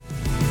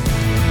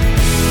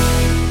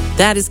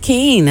That is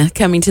Keen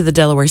coming to the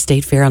Delaware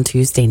State Fair on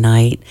Tuesday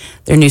night.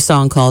 Their new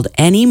song called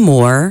Any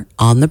More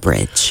on the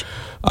Bridge.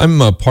 I'm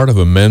part of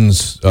a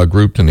men's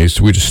group, Denise.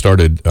 We just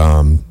started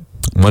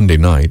Monday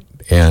night,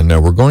 and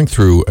we're going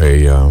through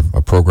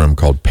a program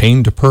called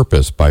Pain to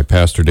Purpose by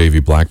Pastor Davey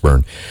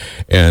Blackburn,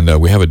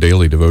 and we have a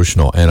daily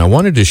devotional. And I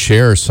wanted to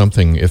share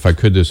something, if I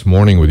could, this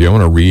morning with you. I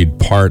want to read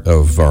part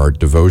of our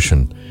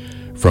devotion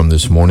from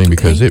this morning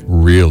because it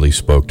really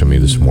spoke to me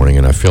this morning,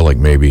 and I feel like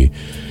maybe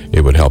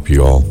it would help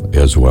you all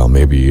as well.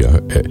 Maybe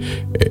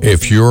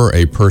if you're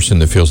a person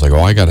that feels like,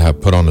 oh, I got to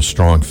put on a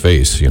strong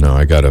face,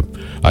 I got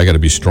to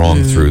be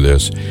strong through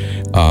this.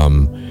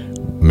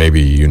 Maybe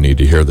you need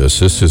to hear this.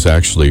 This is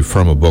actually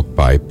from a book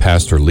by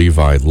Pastor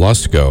Levi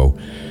Lusko.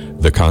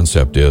 The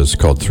concept is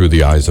called Through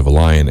the Eyes of a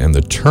Lion, and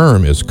the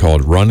term is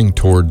called Running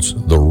Towards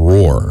the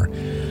Roar.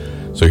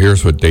 So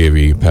here's what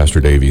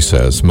Pastor Davey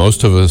says.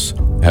 Most of us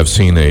have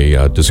seen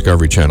a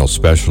Discovery Channel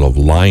special of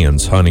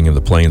lions hunting in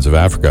the plains of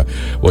Africa.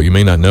 What you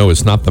may not know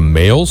is not the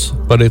males,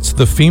 but it's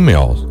the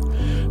females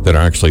that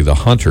are actually the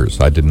hunters.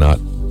 I did not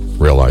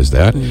realize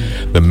that.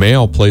 The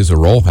male plays a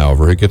role,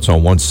 however. It gets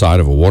on one side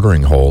of a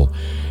watering hole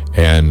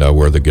and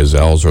where the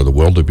gazelles or the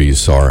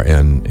wildebeests are,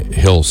 and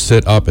he'll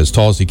sit up as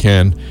tall as he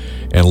can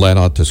and let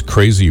out this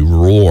crazy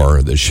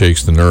roar that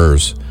shakes the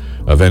nerves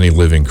of any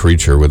living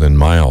creature within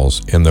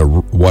miles. And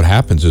what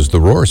happens is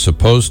the roar is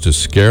supposed to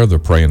scare the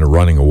prey into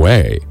running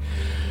away.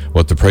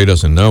 What the prey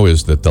doesn't know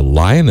is that the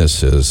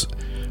lionesses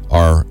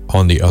are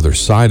on the other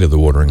side of the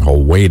watering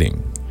hole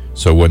waiting.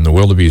 So when the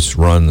wildebeest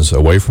runs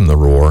away from the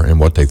roar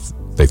and what they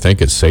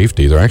think is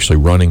safety, they're actually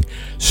running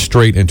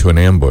straight into an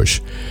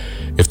ambush.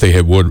 If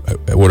they would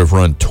have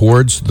run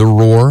towards the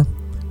roar,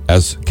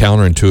 as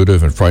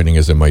counterintuitive and frightening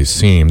as it might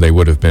seem, they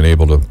would have been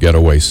able to get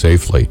away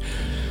safely.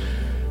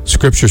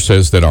 Scripture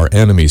says that our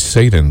enemy,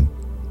 Satan,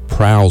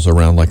 prowls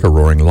around like a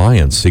roaring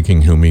lion,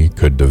 seeking whom he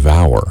could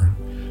devour.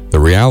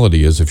 The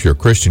reality is, if you're a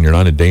Christian, you're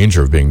not in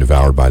danger of being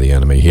devoured by the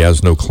enemy. He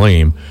has no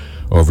claim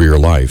over your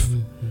life.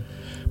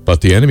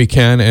 But the enemy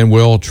can and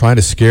will try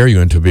to scare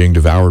you into being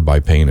devoured by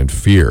pain and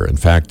fear. In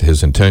fact,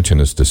 his intention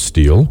is to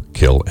steal,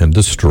 kill, and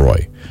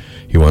destroy.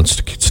 He wants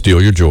to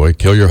steal your joy,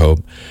 kill your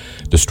hope,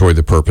 destroy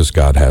the purpose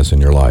God has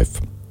in your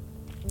life.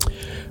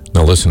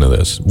 Now listen to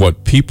this.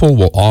 What people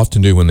will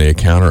often do when they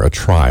encounter a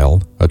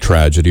trial, a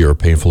tragedy, or a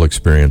painful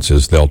experience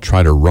is they'll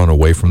try to run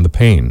away from the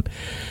pain.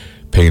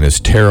 Pain is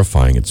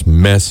terrifying. It's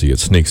messy. It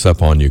sneaks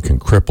up on you, can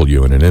cripple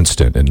you in an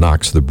instant. It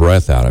knocks the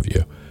breath out of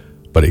you.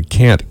 But it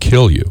can't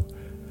kill you.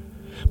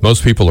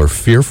 Most people are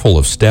fearful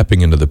of stepping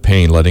into the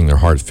pain, letting their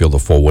heart feel the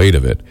full weight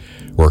of it,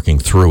 working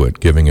through it,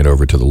 giving it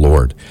over to the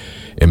Lord.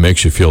 It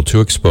makes you feel too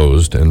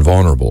exposed and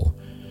vulnerable.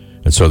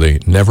 And so they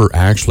never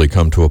actually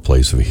come to a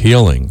place of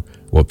healing.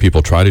 What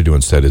people try to do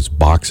instead is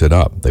box it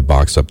up. They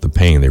box up the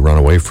pain. They run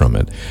away from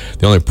it.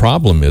 The only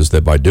problem is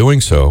that by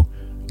doing so,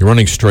 you're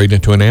running straight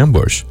into an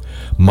ambush.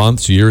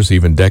 Months, years,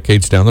 even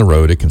decades down the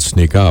road, it can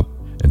sneak up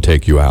and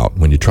take you out.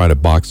 When you try to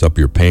box up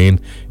your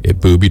pain,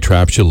 it booby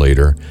traps you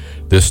later,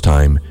 this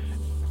time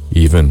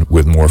even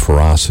with more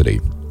ferocity.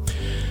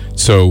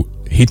 So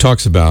he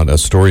talks about a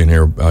story in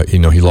here.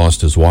 He lost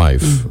his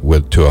wife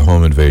to a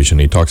home invasion.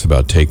 He talks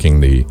about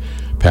taking the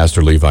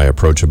Pastor Levi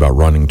approach about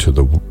running to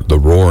the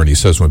roar, and he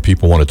says when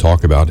people want to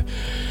talk about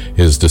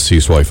his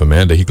deceased wife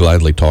Amanda, he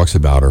gladly talks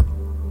about her.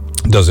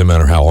 Doesn't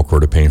matter how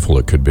awkward or painful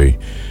it could be.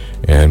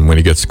 And when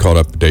he gets caught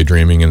up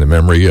daydreaming in the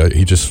memory,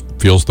 he just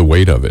feels the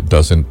weight of it,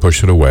 doesn't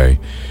push it away.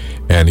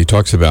 And he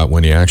talks about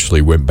when he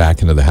actually went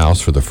back into the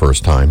house for the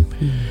first time,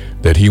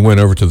 that he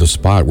went over to the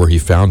spot where he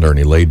found her, and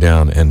he laid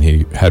down and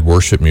he had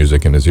worship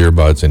music in his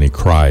earbuds, and he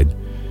cried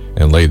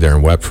and laid there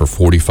and wept for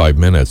 45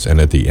 minutes. And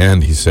at the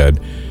end, he said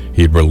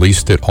he'd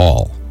released it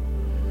all.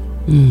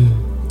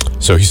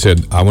 So he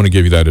said, I want to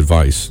give you that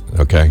advice,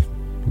 okay?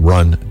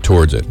 Run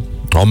towards it.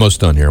 Almost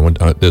done here.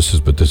 This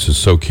is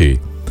so key.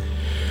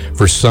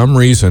 For some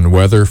reason,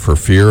 whether for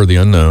fear of the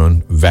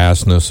unknown,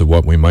 vastness of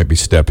what we might be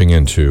stepping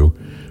into,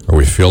 or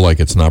we feel like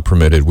it's not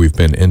permitted, we've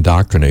been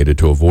indoctrinated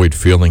to avoid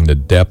feeling the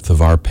depth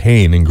of our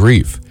pain and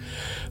grief.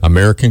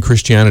 American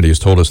Christianity has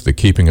told us that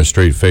keeping a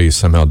straight face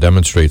somehow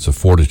demonstrates a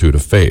fortitude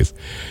of faith.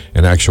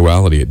 In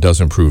actuality, it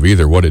doesn't prove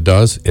either. What it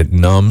does, it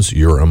numbs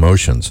your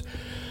emotions.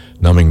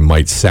 Numbing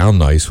might sound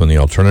nice when the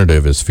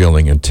alternative is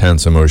feeling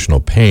intense emotional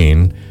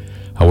pain.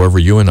 However,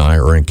 you and I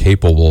are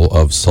incapable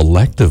of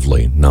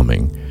selectively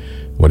numbing.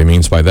 What he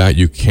means by that,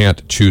 you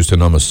can't choose to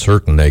numb a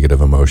certain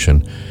negative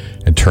emotion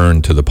and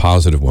turn to the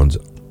positive ones.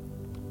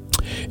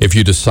 If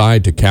you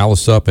decide to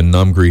callous up and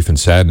numb grief and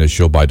sadness,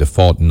 you'll by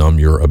default numb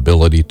your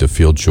ability to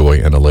feel joy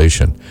and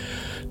elation.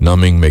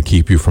 Numbing may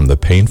keep you from the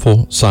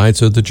painful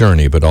sides of the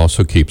journey, but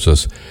also keeps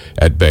us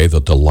at bay the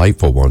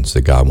delightful ones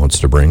that God wants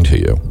to bring to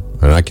you.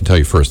 And I can tell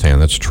you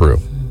firsthand, that's true.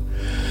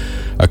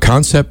 A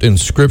concept in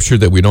Scripture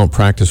that we don't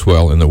practice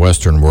well in the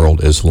Western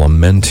world is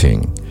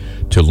lamenting.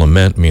 To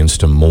lament means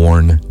to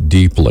mourn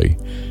deeply.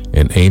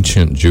 In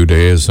ancient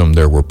Judaism,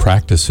 there were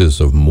practices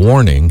of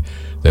mourning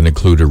that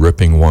included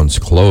ripping one's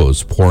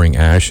clothes, pouring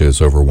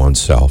ashes over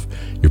oneself.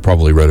 You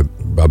probably read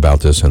about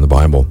this in the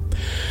Bible.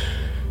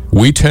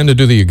 We tend to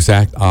do the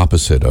exact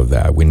opposite of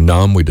that. We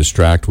numb, we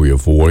distract, we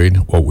avoid.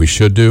 What we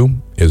should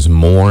do is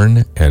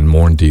mourn and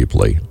mourn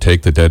deeply.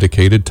 Take the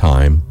dedicated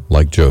time,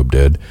 like Job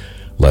did.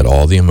 Let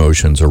all the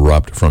emotions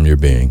erupt from your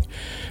being.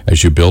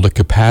 As you build a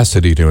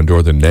capacity to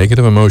endure the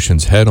negative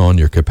emotions head on,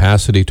 your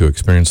capacity to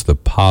experience the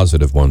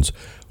positive ones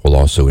will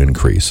also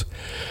increase.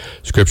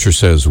 Scripture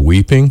says,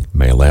 weeping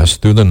may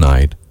last through the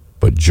night,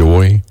 but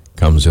joy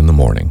comes in the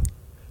morning.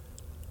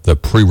 The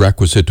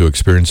prerequisite to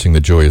experiencing the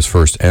joy is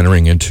first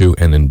entering into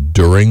and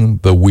enduring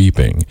the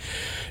weeping.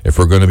 If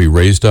we're going to be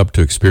raised up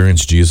to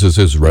experience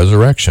Jesus'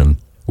 resurrection,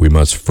 we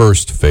must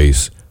first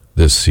face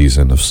this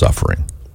season of suffering.